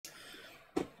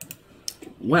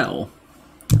Well,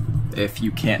 if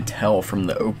you can't tell from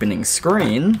the opening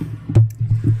screen,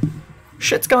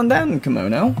 shit's gone down in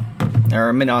Kimono,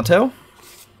 or Minato.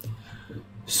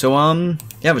 So,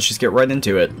 yeah, let's just get right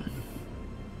into it.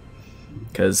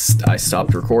 Because I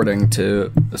stopped playing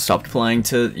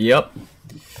to, yep.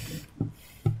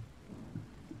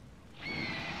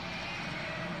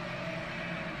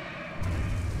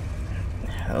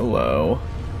 Hello.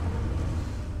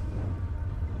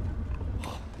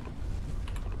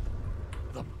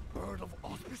 The bird of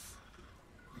auspice?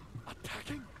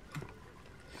 Attacking?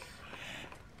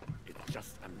 It's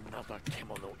just another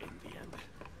kimono in the end.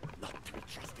 Not to be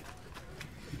trusted.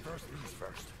 First things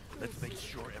first. Let's make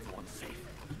sure everyone's safe.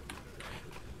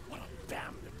 What a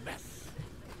damn mess.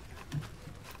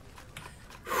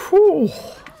 Whew.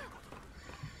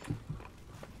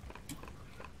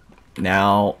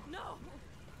 Now,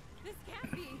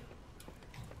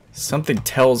 something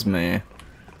tells me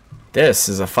this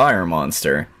is a fire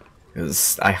monster,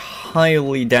 because I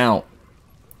highly doubt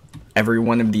every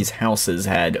one of these houses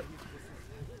had...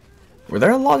 Were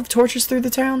there a lot of torches through the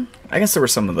town? I guess there were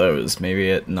some of those. Maybe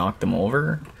it knocked them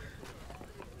over?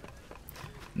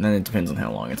 And then it depends on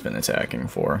how long it's been attacking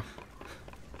for.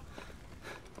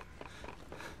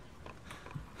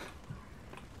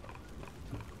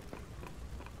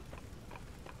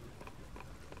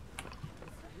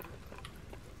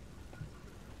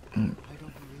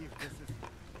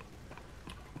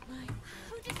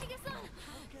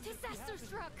 Disaster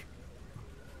struck.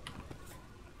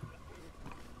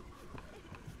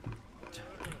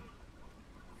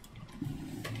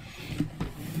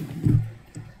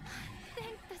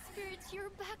 Thank the spirits you're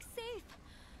back safe.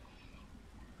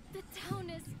 The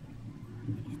town it's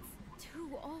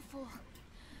too awful.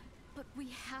 But we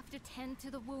have to tend to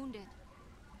the wounded.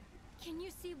 Can you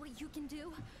see what you can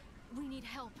do? We need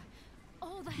help.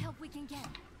 All the help we can get.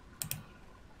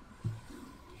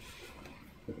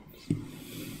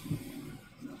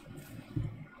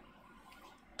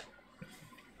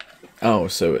 Oh,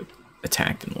 so it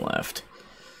attacked and left.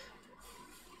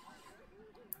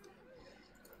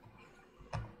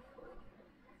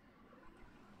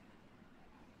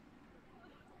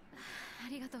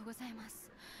 Arigatou gozaimasu.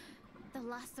 The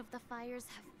last of the fires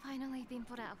have finally been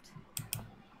put out.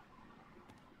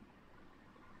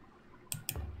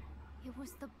 It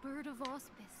was the bird of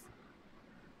auspice.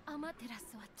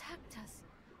 Amaterasu attacked us.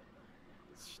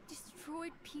 She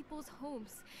destroyed people's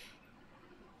homes.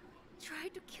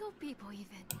 Tried to kill people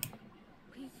even.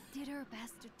 We did our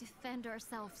best to defend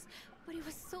ourselves, but it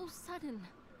was so sudden.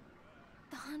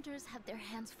 The hunters had their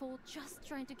hands full just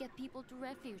trying to get people to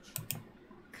refuge.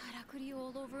 Karakuri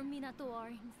all over Minato are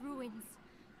in ruins.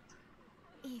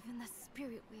 Even the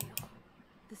spirit wheel.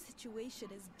 The situation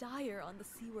is dire on the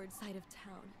seaward side of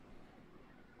town.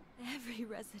 Every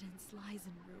residence lies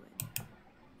in ruin.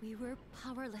 We were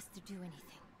powerless to do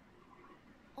anything.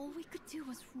 All we could do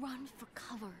was run for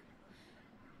cover.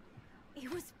 It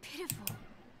was pitiful.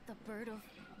 The bird of...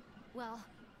 well,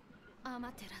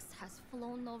 Amaterasu has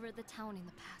flown over the town in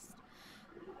the past.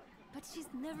 But she's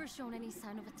never shown any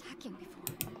sign of attacking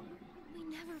before. We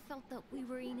never felt that we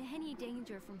were in any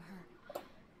danger from her.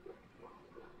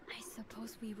 I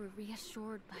suppose we were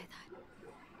reassured by that.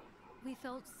 We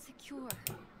felt secure,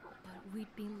 but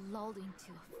we'd been lulled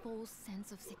into a false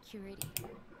sense of security.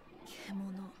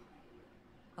 Kemono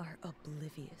are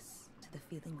oblivious to the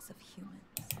feelings of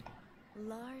humans.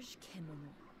 Large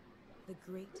kemono, the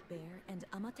great bear and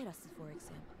Amaterasu for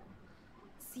example,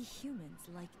 see humans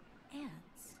like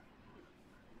ants.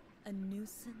 A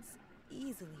nuisance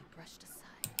easily brushed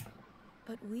aside.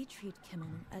 But we treat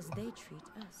kemono as they treat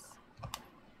us.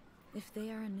 If they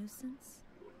are a nuisance,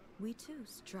 we too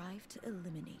strive to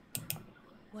eliminate them.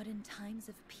 What in times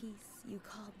of peace you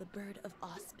call the bird of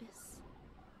auspice,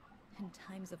 in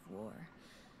times of war,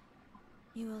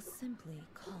 you will simply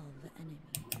call the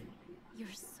enemy.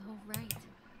 You're so right.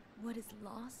 What is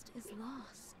lost is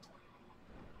lost.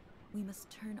 We must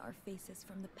turn our faces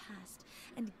from the past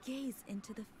and gaze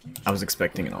into the future. I was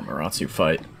expecting an Amaterasu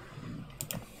fight.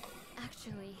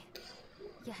 Actually,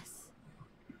 yes.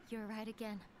 You're right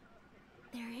again.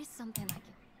 There is something like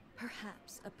it.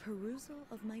 Perhaps a perusal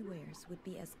of my wares would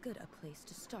be as good a place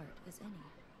to start as any.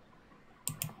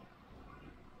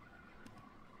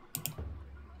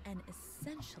 An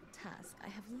essential task, I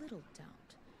have little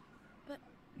doubt. But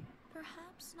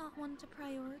perhaps not one to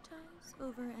prioritize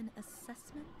over an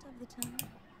assessment of the town?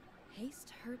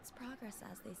 Haste hurts progress,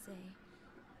 as they say.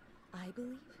 I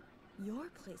believe your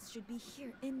place should be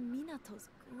here in Minato's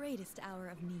greatest hour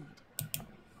of need.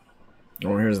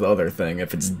 Well, here's the other thing.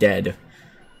 If it's dead,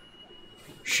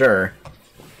 sure.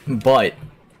 But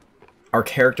our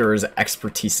character's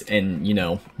expertise in, you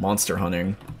know, monster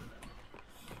hunting.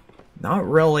 Not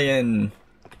really in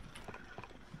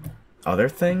other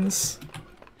things.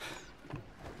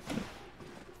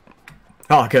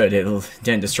 Oh, good. It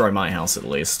didn't destroy my house, at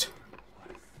least.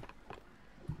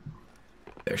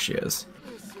 There she is.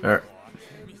 What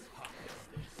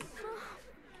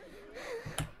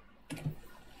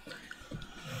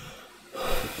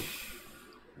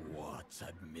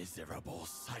a miserable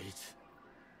sight.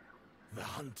 The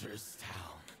hunter's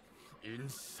town in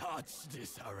such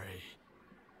disarray.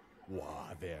 Were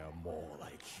there more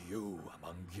like you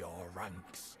among your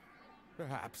ranks?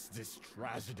 Perhaps this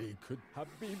tragedy could have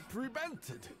been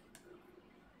prevented.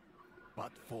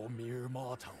 But for mere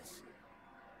mortals,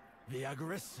 the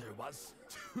aggressor was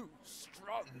too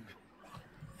strong.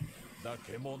 The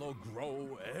Kemono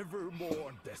grow ever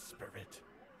more desperate.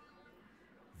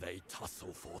 They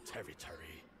tussle for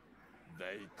territory.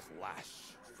 They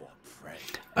clash for prey.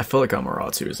 I feel like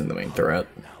Amaterasu is in the main threat.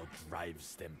 Now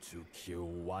drives them to kill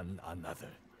one another.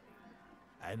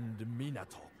 And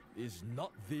Minato is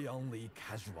not the only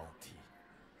casualty.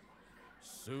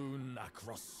 Soon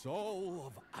across all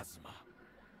of Azuma,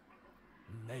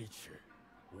 nature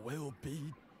will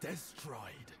be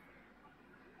destroyed.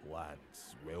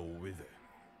 Plants will wither.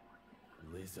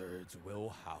 Lizards will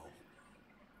howl.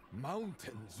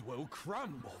 Mountains will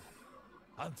crumble.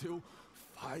 Until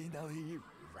finally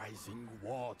rising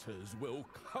waters will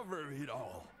cover it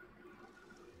all.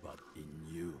 But in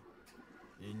you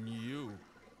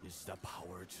is the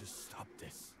power to stop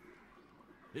this.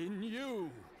 In you,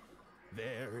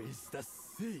 there is the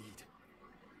seed.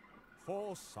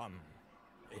 For some,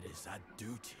 it is a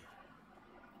duty.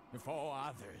 For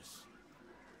others,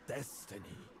 destiny.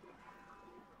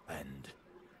 And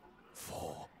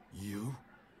for you,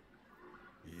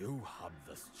 you have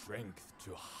the strength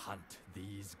to hunt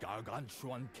these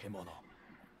gargantuan kemono.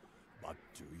 But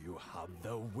do you have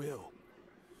the will?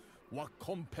 What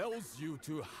compels you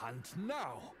to hunt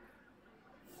now?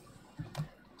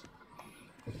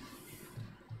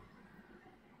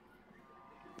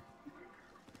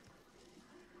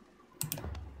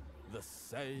 The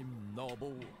same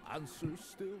noble answer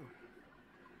still?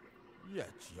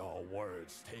 Yet your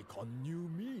words take on new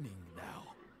meaning now.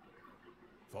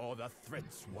 For the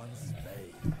threats once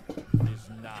vague is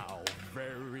now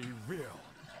very real.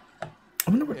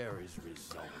 There is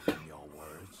resolve in your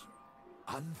words,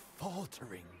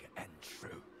 unfaltering and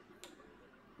true.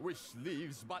 Which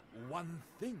leaves but one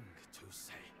thing to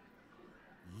say.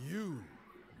 You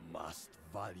must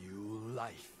value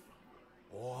life,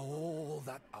 or all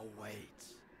that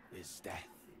awaits is death.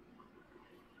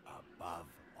 Above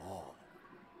all,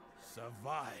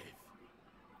 survive.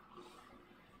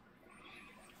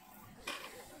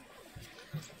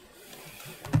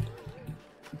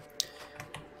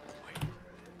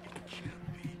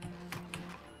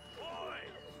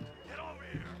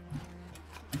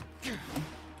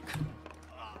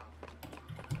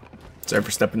 Sorry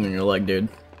for stepping on your leg, dude.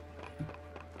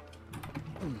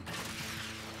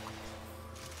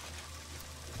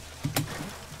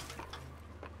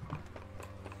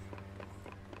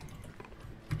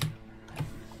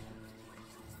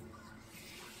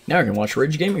 Now I can watch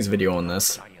Rage Gaming's video on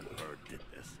this.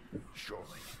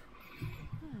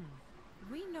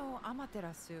 We know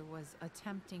Amaterasu was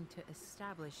attempting to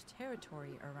establish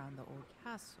territory around the old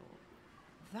castle.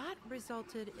 That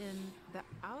resulted in the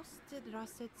ousted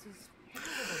Rasetsu's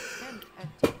failed attempt at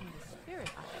taking the spirit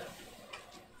island.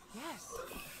 Yes,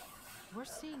 we're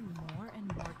seeing more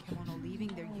and more kemono leaving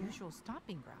their usual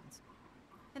stomping grounds.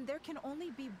 And there can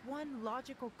only be one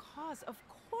logical cause, of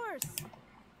course.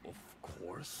 Of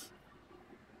course?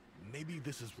 Maybe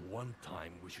this is one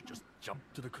time we should just jump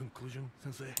to the conclusion,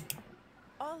 Sensei?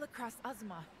 All across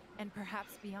Azuma, and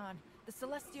perhaps beyond, the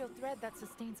celestial thread that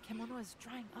sustains kemono is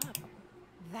drying up.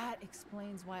 That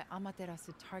explains why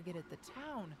Amaterasu targeted the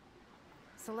town.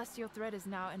 Celestial thread is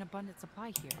now in abundant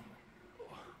supply here.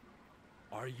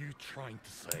 Are you trying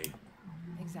to say?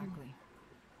 Exactly.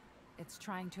 It's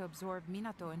trying to absorb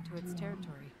Minato into its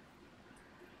territory.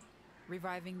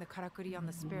 Reviving the Karakuri on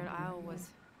the Spirit Isle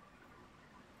was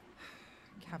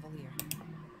cavalier.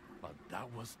 But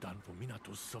that was done for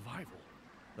Minato's survival.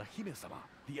 The Hime-sama,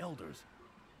 the elders,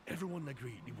 everyone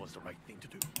agreed it was the right thing to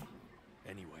do.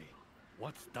 Anyway,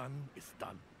 what's done is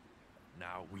done.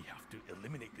 Now we have to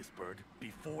eliminate this bird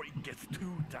before it gets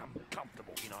too damn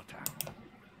comfortable in our town.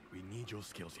 We need your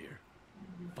skills here.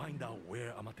 Find out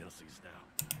where Amaterasu is now.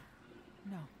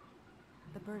 No.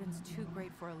 The burden's too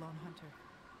great for a lone hunter.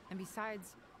 And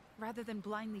besides, rather than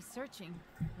blindly searching,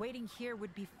 waiting here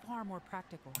would be far more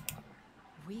practical.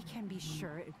 We can be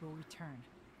sure it will return.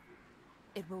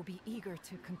 it will be eager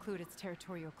to conclude its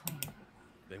territorial claim.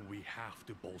 Then we have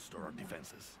to bolster our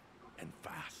defenses. And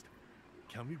fast.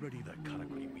 Can we ready the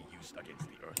category we used against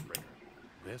the Earthbreaker?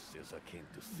 This is akin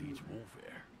to siege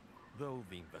warfare, though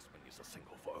the investment is a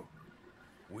single foe.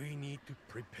 We need to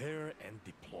prepare and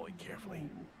deploy carefully.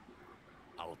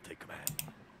 I'll take command.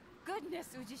 Goodness,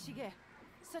 Ujishige!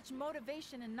 Such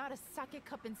motivation and not a sake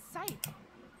cup in sight!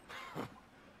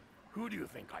 Who do you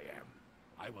think I am?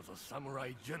 I was a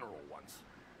samurai general once.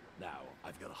 Now,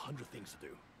 I've got 100 things to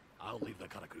do. I'll leave the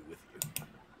karakuri with you.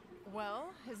 Well,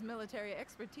 his military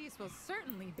expertise will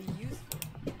certainly be useful.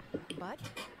 But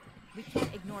we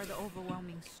can't ignore the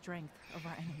overwhelming strength of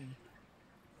our enemy.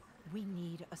 We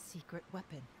need a secret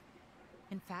weapon.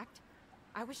 In fact,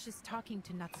 I was just talking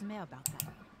to Natsume about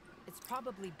that. It's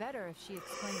probably better if she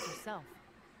explains herself.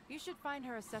 You should find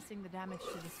her assessing the damage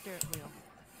to the spirit wheel.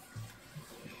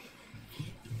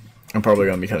 I'm probably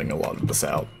going to be cutting a lot of this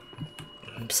out,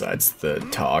 besides the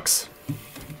talks.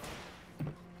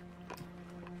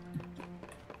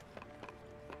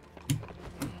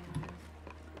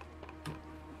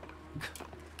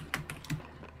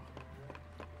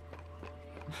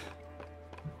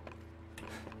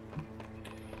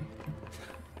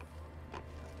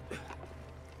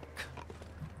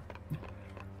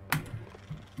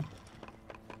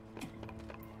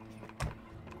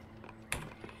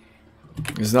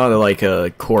 There's not like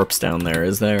a corpse down there,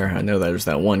 is there? I know there's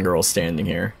that one girl standing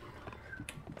here.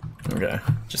 Okay,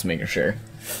 just making sure.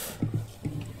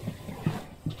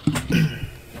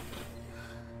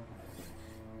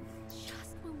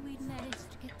 Just when we'd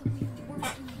managed to get the wheel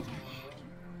working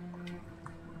again.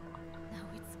 Now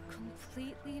it's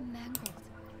completely mangled.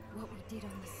 What we did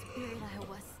on the spirit I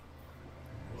was.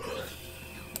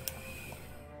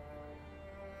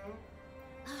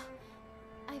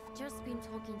 I've just been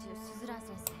talking to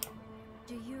Suzura-sensei.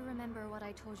 Do you remember what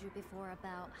I told you before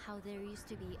about how there used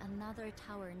to be another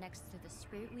tower next to the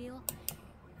spirit wheel?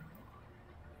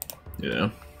 Yeah.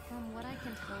 From what I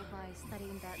can tell by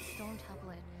studying that stone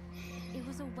tablet, it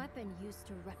was a weapon used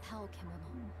to repel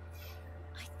kimono.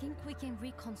 I think we can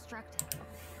reconstruct it.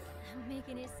 I'm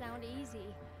making it sound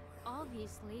easy.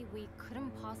 Obviously, we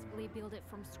couldn't possibly build it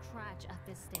from scratch at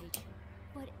this stage.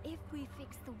 But if we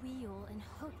fix the wheel and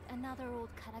hook another old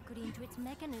karakuri into its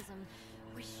mechanism,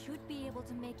 we should be able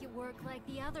to make it work like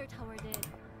the other tower did.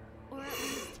 Or at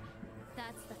least,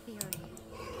 that's the theory.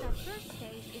 The first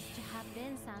stage is to have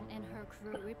Ren-san and her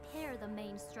crew repair the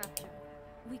main structure.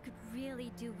 We could really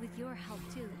do with your help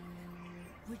too.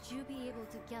 Would you be able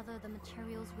to gather the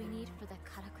materials we need for the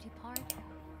karakuri part?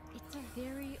 It's a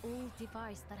very old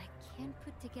device that I can't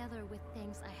put together with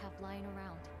things I have lying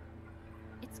around.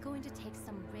 It's going to take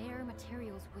some rare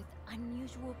materials with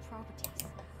unusual properties.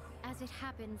 As it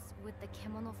happens with the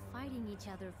kimono fighting each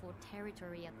other for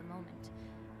territory at the moment,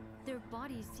 their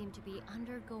bodies seem to be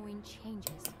undergoing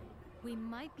changes. We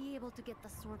might be able to get the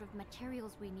sort of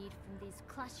materials we need from these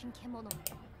clashing kimono,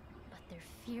 but they're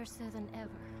fiercer than ever.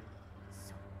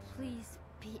 So please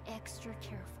be extra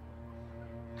careful.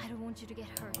 I don't want you to get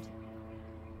hurt.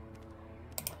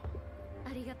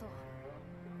 Arigato.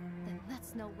 Then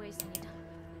let's not waste any time.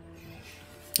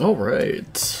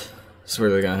 Alright. So where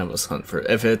they're gonna have us hunt for.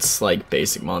 If it's like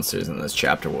basic monsters in this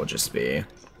chapter, will just be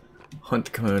hunt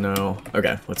the kimono.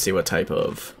 Okay, let's see what type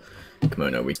of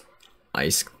kimono we.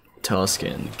 Ice Tusk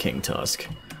and King Tusk.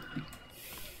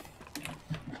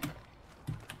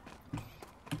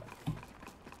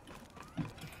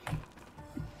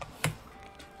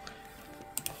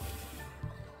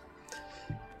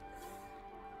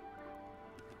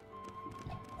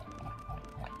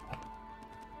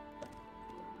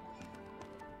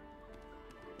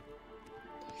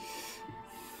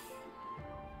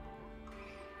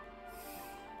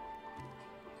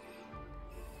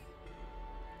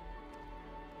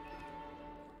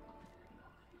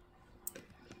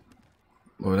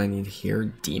 What do I need here?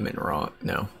 Demon Rock?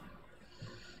 No.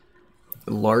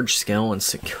 Large scale and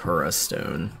Sakura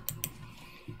Stone.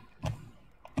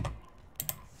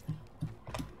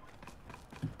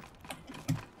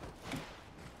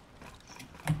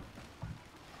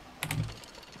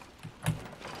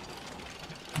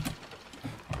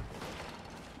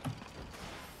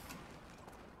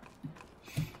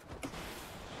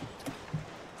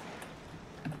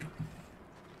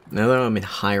 Now that I'm in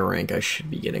high rank, I should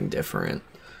be getting different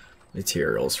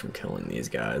materials from killing these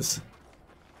guys.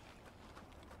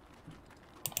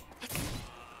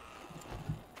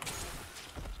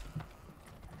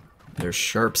 There's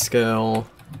Sharp Scale.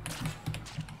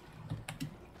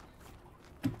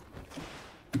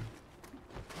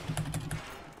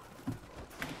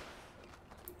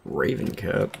 Raven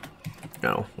Cap.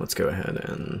 No, let's go ahead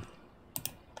and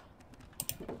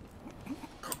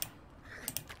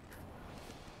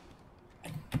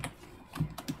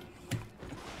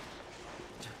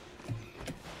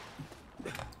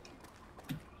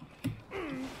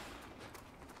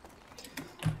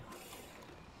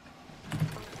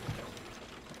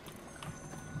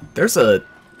There's a...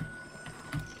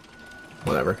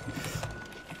 Whatever.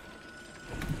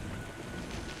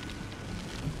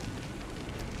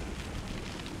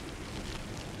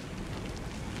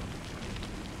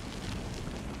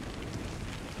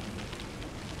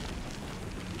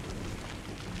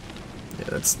 Yeah,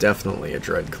 that's definitely a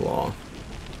Dreadclaw.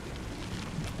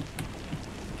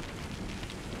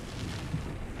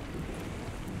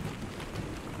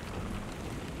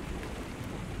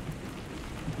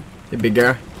 Hey, big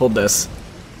guy, hold this.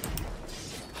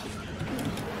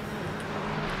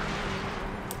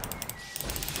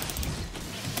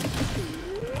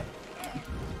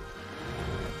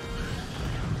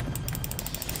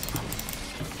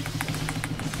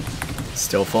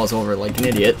 Still falls over like an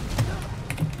idiot.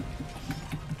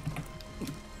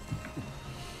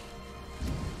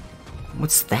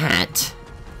 What's that?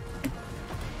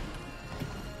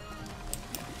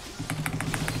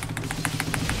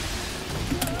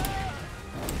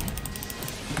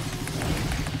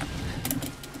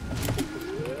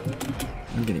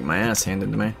 I'm getting my ass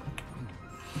handed to me.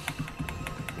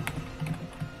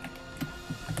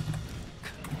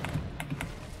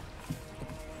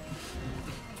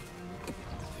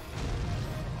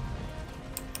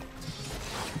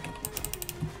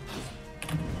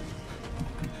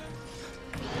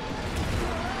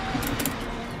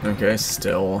 Okay,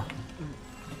 still.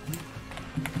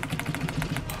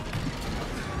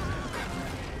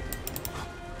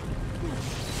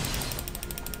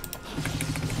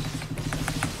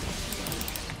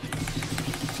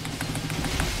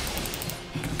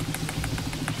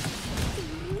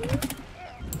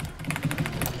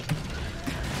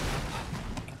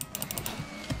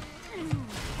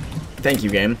 Thank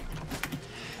you, game.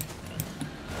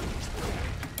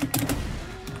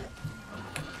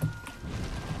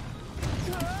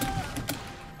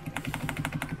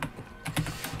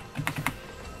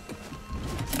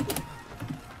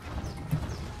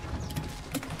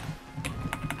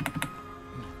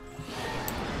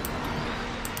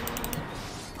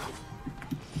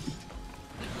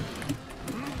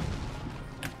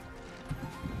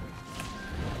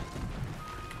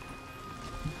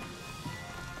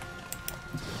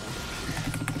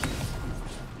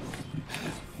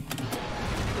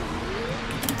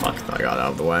 Fuck, I got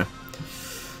out of the way.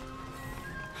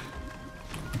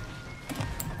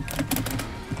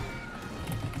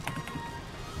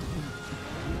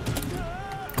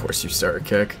 Of course you start a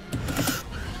kick.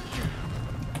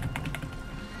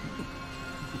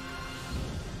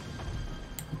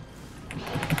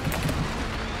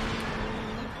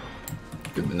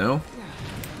 Good to know.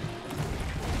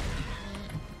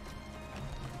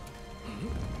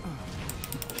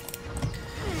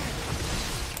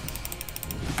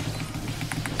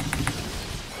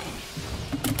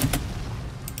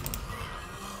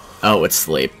 Oh, it's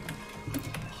sleep.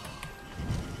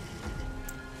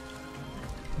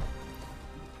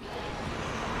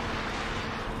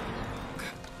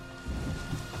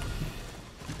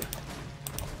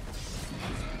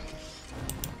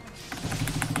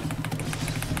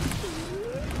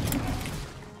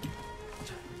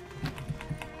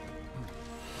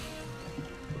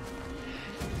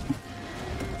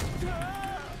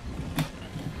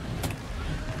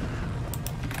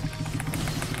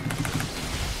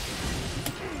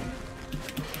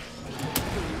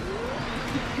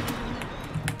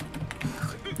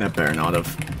 That better not have.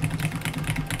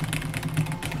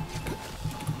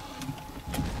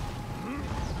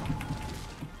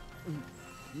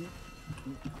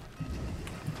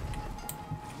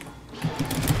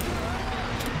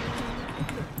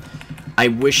 I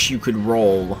wish you could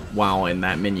roll while in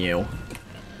that menu.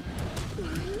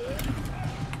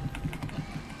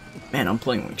 Man, I'm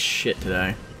playing like shit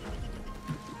today.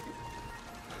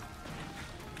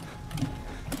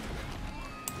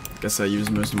 Guess I used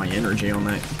most of my energy on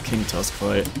that King Tusk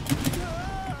fight.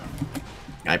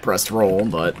 I pressed roll,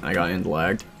 but I got end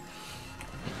lagged.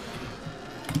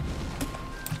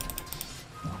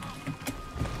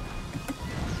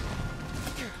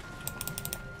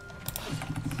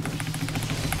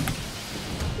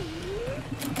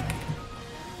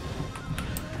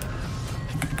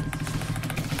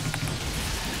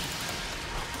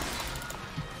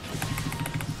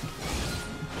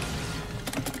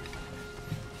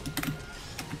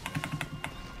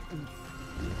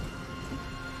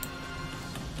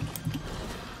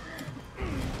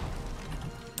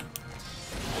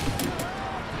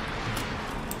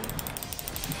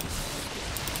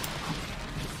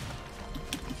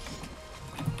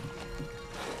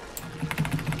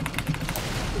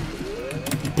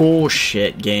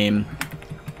 Bullshit game.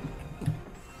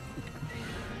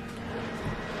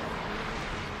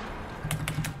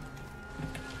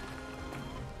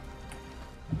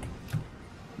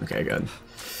 Okay, good.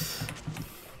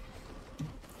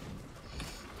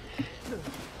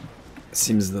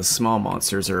 Seems the small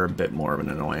monsters are a bit more of an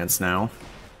annoyance now.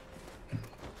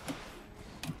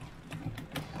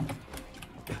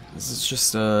 This is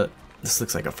just this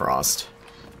looks like a frost.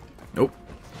 Nope.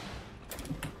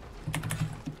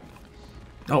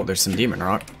 Oh, there's some demon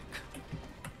rock.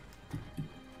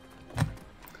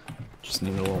 Just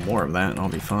need a little more of that and I'll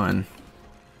be fine.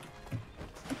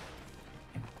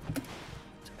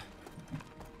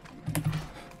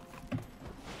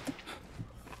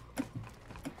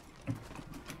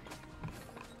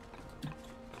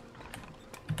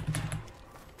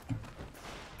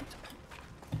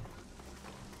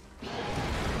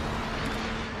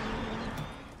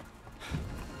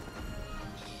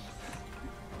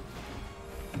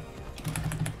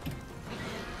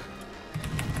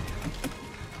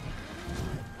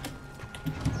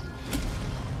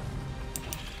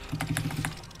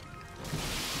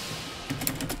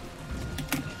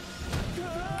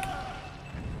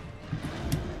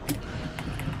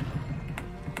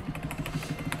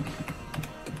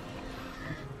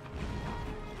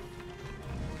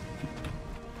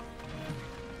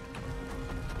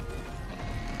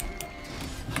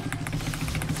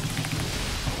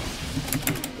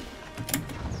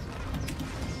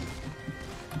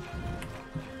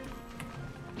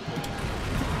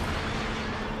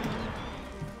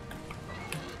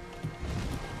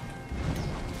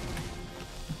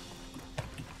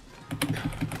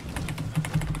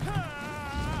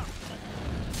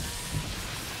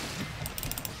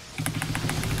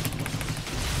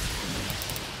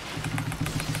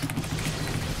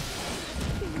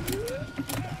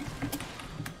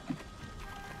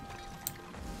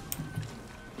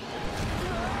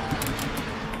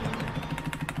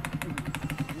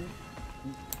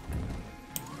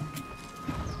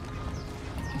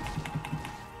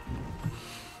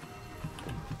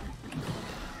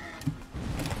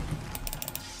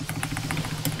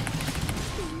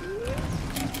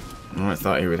 I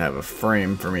thought he would have a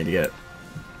frame for me to get.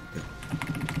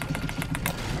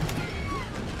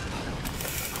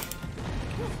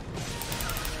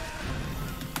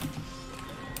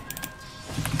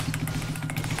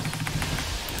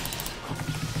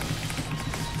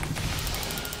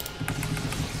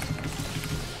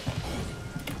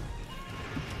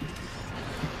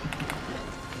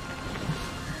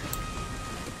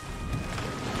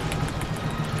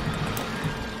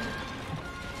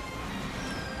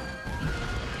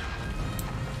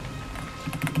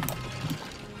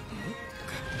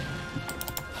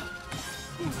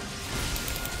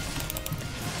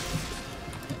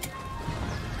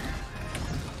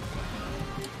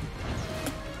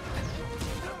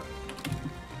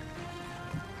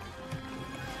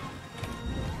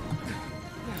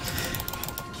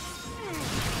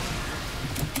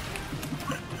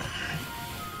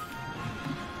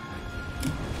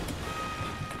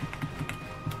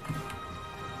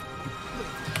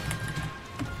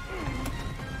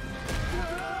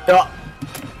 Oh.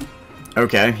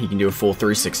 Okay, he can do a full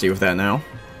 360 with that now.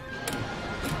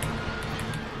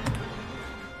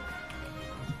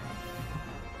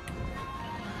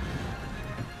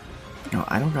 No,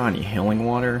 I don't got any healing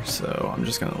water, so I'm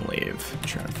just gonna leave and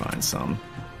try to find some.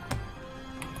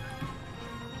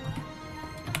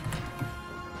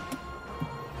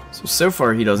 So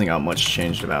far he doesn't got much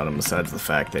changed about him besides the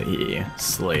fact that he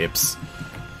sleeps.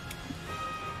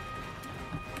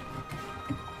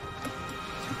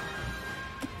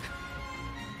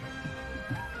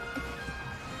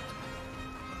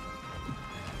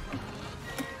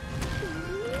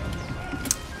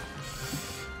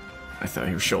 I thought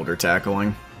he was shoulder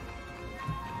tackling.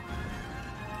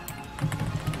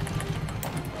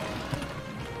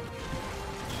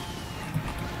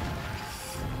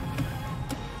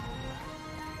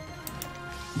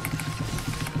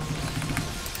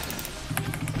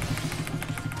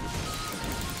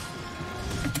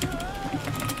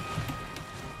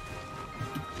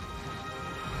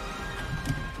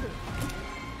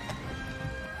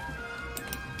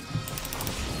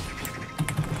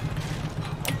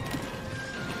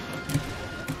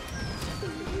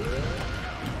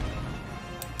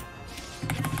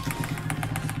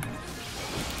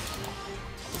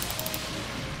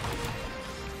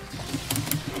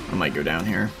 I might go down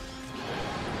here.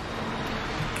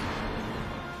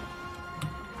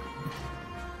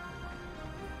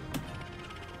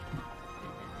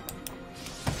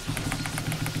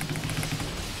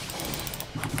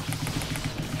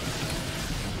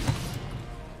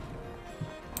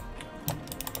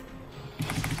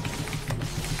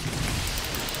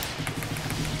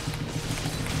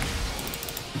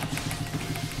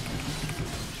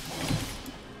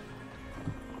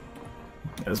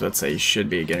 was about to say, you should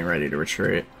be getting ready to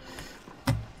retreat.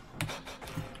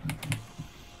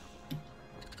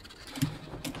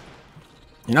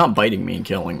 You're not biting me and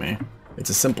killing me. It's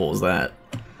as simple as that.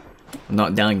 I'm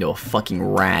not dying to a fucking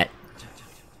rat.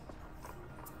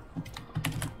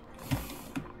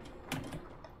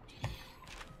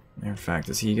 In fact,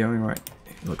 is he going right?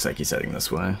 It looks like he's heading this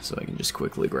way, so I can just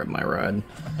quickly grab my ride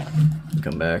and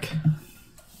come back.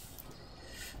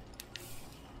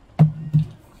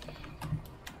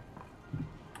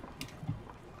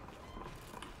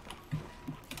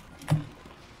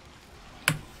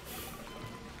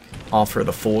 Offer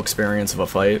the full experience of a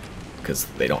fight, because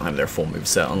they don't have their full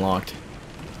moveset unlocked.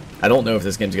 I don't know if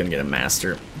this game's going to get a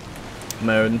master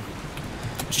mode.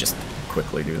 Let's just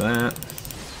quickly do that.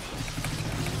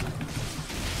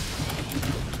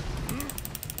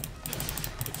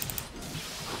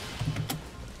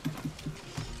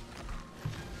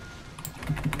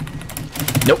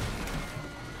 Nope.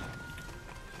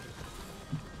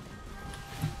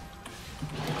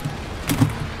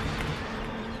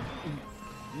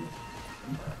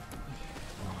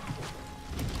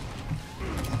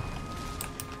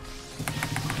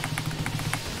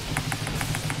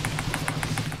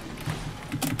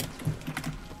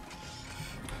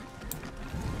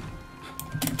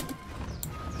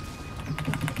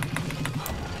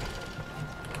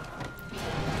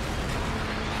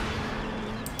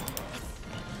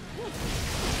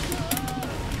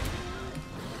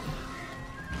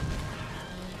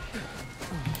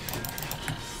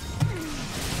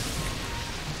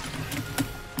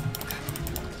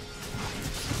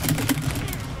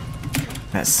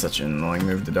 That's such an annoying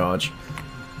move to dodge.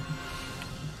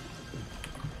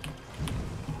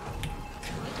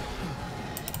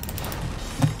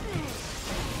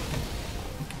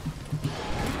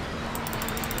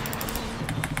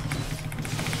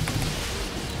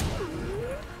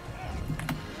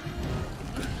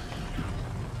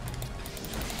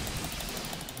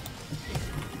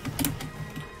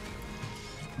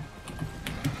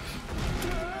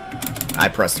 I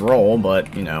pressed roll,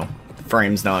 but, you know,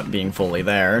 frames not being fully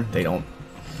there, they don't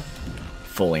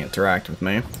fully interact with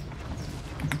me.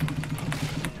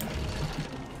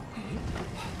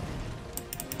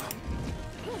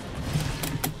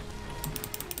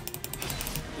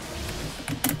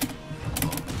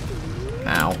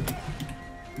 Ow.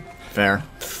 Fair.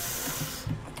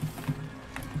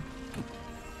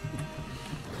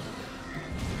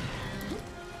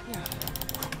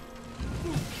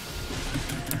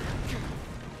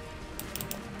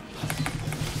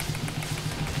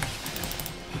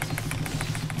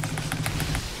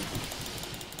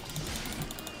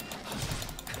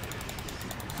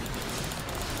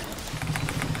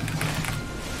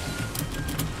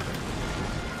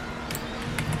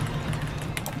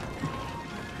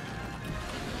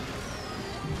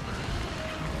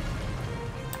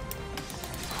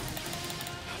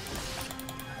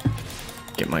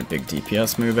 Get my big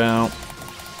DPS move out.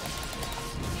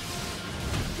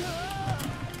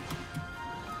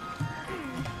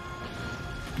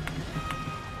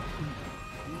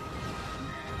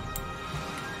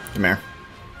 Come here.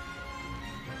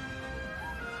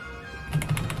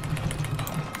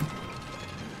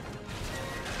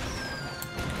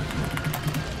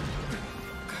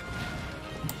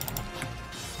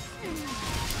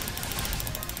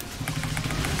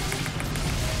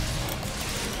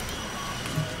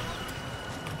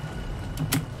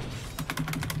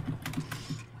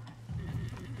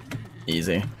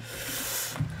 Easy.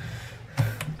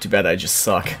 Too bad I just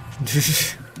suck.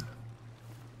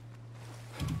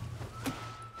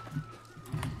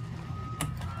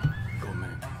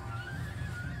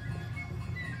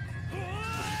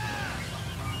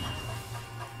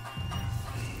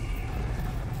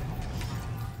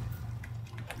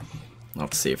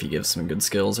 Let's see if he gives some good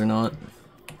skills or not.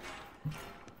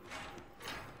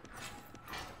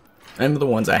 And the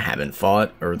ones I haven't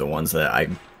fought are the ones that I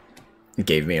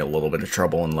gave me a little bit of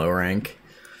trouble in low rank,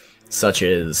 such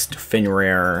as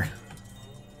Fenrir,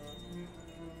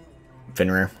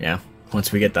 yeah.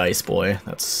 Once we get the Ice Boy,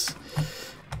 that's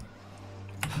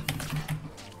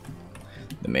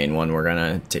the main one we're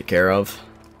gonna take care of.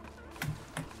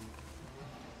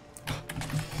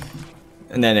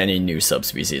 And then any new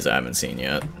subspecies I haven't seen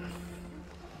yet.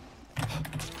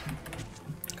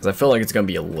 Because I feel like it's gonna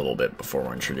be a little bit before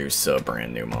we're introduced to a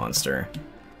brand new monster.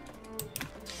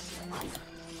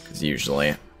 Because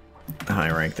usually, high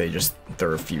rank, they just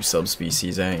throw a few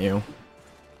subspecies at you.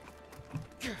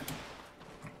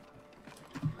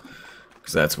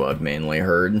 Because that's what I've mainly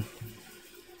heard.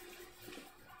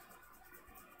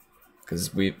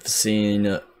 Because we've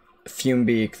seen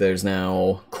Fumebeak, there's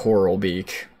now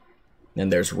Coralbeak.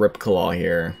 And there's Ripclaw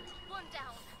here. One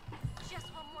down. Just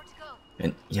one more to go.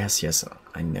 And yes,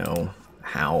 I know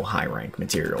how high rank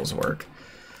materials work.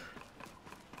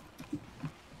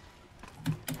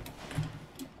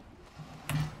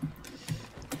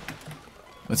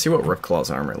 Let's see what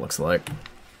Ripclaw's armor looks like.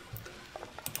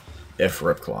 If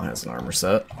Ripclaw has an armor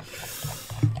set.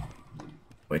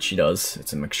 Which he does.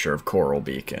 It's a mixture of Coral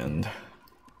Beak and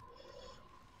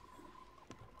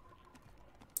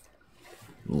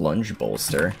Lunge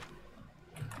Bolster.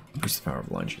 Boost the power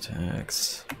of lunge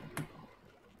attacks.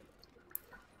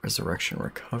 Resurrection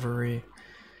Recovery.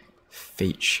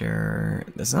 Fate Share.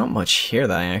 There's not much here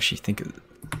that I actually think of.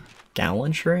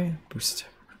 Gallantry? Boost.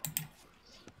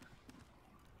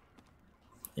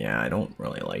 Yeah, I don't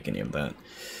really like any of that.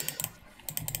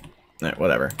 Alright,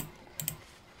 whatever.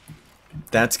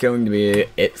 That's going to be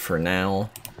it for now.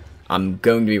 I'm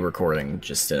going to be recording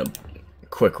just in a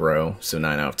quick row, so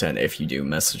 9 out of 10 if you do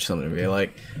message something and be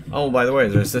like, oh, by the way,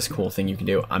 there's this cool thing you can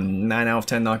do. I'm 9 out of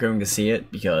 10 not going to see it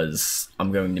because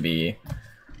I'm going to be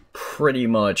pretty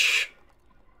much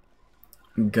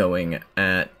going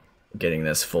at getting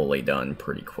this fully done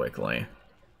pretty quickly.